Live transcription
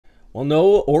Well,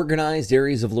 no organized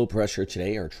areas of low pressure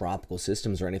today or tropical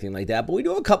systems or anything like that, but we do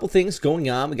have a couple things going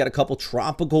on. We got a couple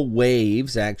tropical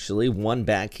waves, actually. One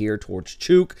back here towards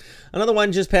Chuk, another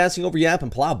one just passing over Yap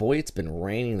and Plow. Boy, it's been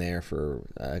raining there for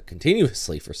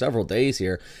continuously for several days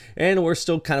here, and we're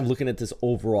still kind of looking at this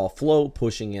overall flow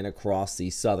pushing in across the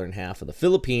southern half of the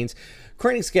Philippines,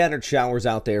 creating scattered showers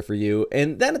out there for you.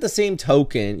 And then at the same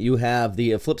token, you have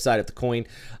the flip side of the coin.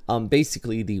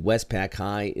 Basically, the Westpac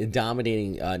high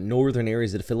dominating northern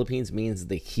areas of the Philippines means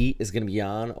the heat is going to be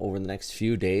on over the next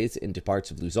few days into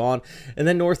parts of Luzon. And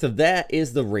then north of that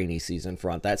is the rainy season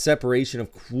front. That separation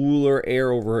of cooler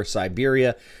air over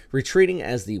Siberia retreating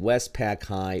as the Westpac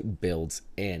high builds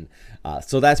in.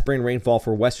 So that's bringing rainfall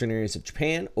for western areas of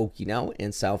Japan, Okinawa,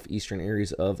 and southeastern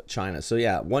areas of China. So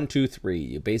yeah, 1, 2, 3.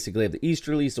 You basically have the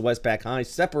easterlies, the Westpac high,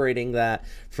 separating that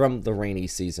from the rainy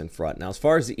season front. Now, as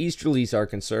far as the easterlies are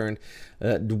concerned,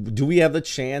 do we have the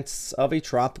chance of a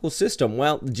tropical system?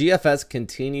 Well, the GFS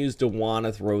continues to want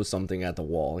to throw something at the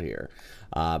wall here.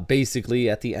 Basically,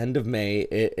 at the end of May,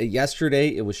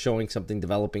 yesterday it was showing something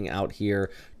developing out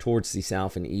here towards the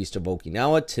south and east of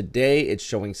Okinawa. Today, it's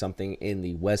showing something in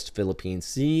the West Philippine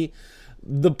Sea.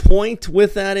 The point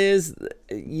with that is,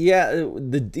 yeah,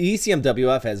 the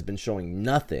ECMWF has been showing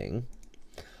nothing.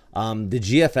 The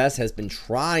GFS has been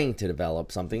trying to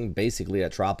develop something, basically a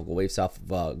tropical wave south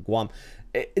of Guam.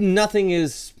 Nothing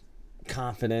is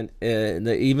confident.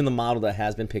 Even the model that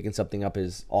has been picking something up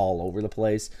is all over the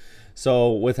place.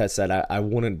 So with that said, I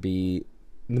wouldn't be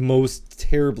the most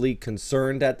terribly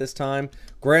concerned at this time.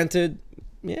 Granted,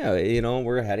 yeah, you know,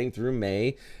 we're heading through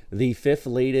May. The fifth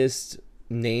latest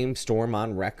named storm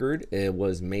on record, it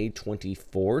was May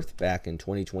 24th back in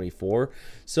 2024.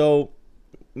 So,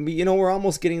 you know, we're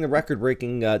almost getting the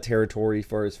record-breaking territory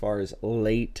for as far as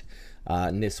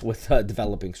lateness with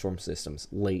developing storm systems.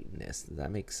 Lateness, does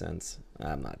that make sense?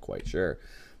 I'm not quite sure,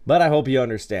 but I hope you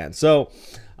understand. So,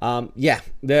 yeah,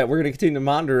 we're going to continue to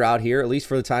monitor out here, at least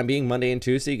for the time being, Monday and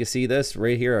Tuesday. You can see this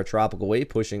right here, a tropical wave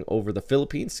pushing over the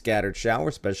Philippines, scattered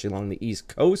showers, especially along the east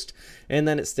coast, and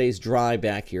then it stays dry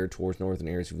back here towards northern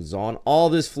areas of Luzon. All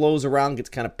this flows around, gets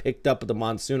kind of picked up with the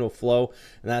monsoonal flow,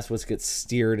 and that's what gets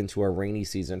steered into our rainy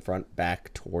season front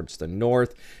back towards the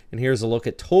north. And here's a look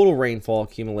at total rainfall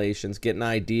accumulations, get an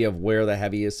idea of where the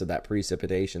heaviest of that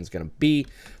precipitation is going to be,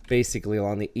 basically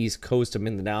along the east coast of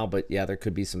Mindanao. But yeah, there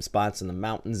could be some spots in the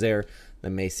mountains there that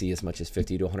may see as much as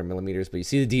 50 to 100 millimeters. But you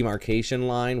see the demarcation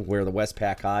line where the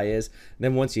Westpac high is. And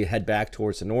then once you head back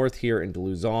towards the north here into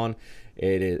Luzon,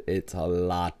 it's a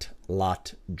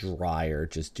lot drier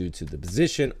just due to the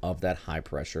position of that high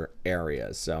pressure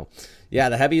area. So yeah,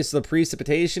 the heaviest of the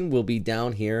precipitation will be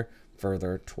down here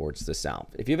further towards the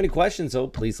south. If you have any questions, though,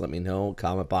 please let me know.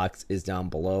 Comment box is down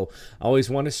below. I always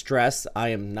want to stress I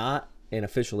am not an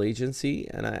official agency,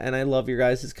 and I love your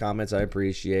guys' comments. I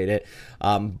appreciate it.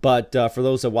 But for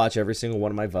those that watch every single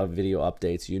one of my video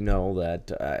updates, you know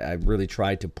that I really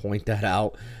try to point that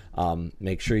out.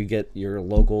 Make sure you get your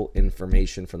local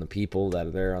information from the people that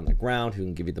are there on the ground who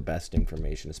can give you the best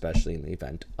information, especially in the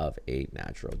event of a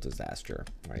natural disaster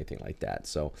or anything like that.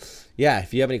 So yeah,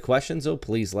 if you have any questions, though,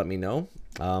 please let me know.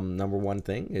 Number one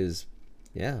thing is,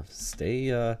 yeah,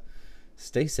 stay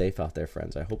safe out there,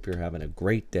 friends. I hope you're having a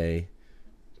great day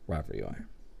wherever you are.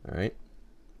 All right.